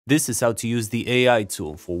This is how to use the AI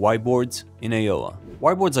tool for whiteboards in Ayoa.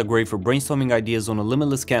 Whiteboards are great for brainstorming ideas on a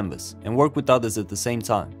limitless canvas and work with others at the same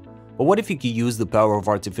time. But what if you could use the power of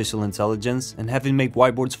artificial intelligence and have it make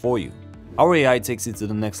whiteboards for you? Our AI takes it to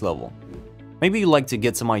the next level. Maybe you'd like to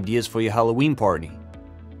get some ideas for your Halloween party.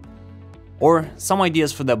 Or some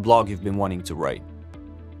ideas for that blog you've been wanting to write.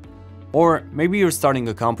 Or maybe you're starting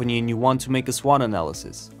a company and you want to make a SWOT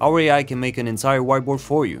analysis. Our AI can make an entire whiteboard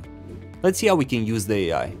for you. Let's see how we can use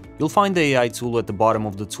the AI. You'll find the AI tool at the bottom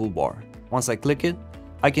of the toolbar. Once I click it,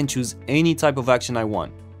 I can choose any type of action I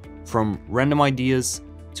want, from random ideas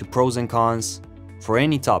to pros and cons for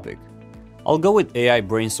any topic. I'll go with AI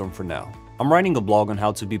brainstorm for now. I'm writing a blog on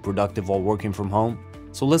how to be productive while working from home,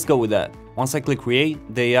 so let's go with that. Once I click create,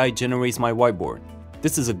 the AI generates my whiteboard.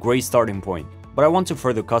 This is a great starting point, but I want to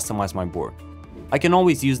further customize my board. I can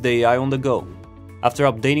always use the AI on the go. After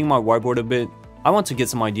updating my whiteboard a bit, I want to get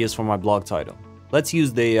some ideas for my blog title. Let's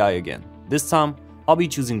use the AI again. This time, I'll be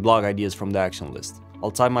choosing blog ideas from the action list. I'll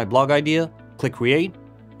type my blog idea, click create,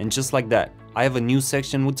 and just like that, I have a new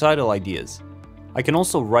section with title ideas. I can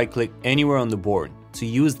also right-click anywhere on the board to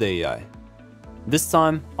use the AI. This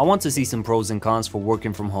time, I want to see some pros and cons for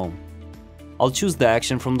working from home. I'll choose the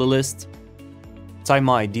action from the list, type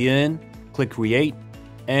my idea in, click create,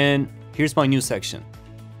 and here's my new section.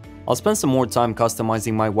 I'll spend some more time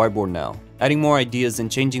customizing my whiteboard now, adding more ideas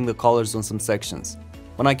and changing the colors on some sections,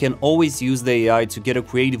 when I can always use the AI to get a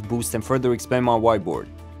creative boost and further expand my whiteboard.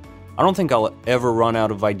 I don't think I'll ever run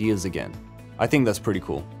out of ideas again. I think that's pretty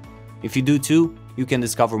cool. If you do too, you can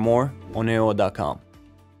discover more on Ayoa.com.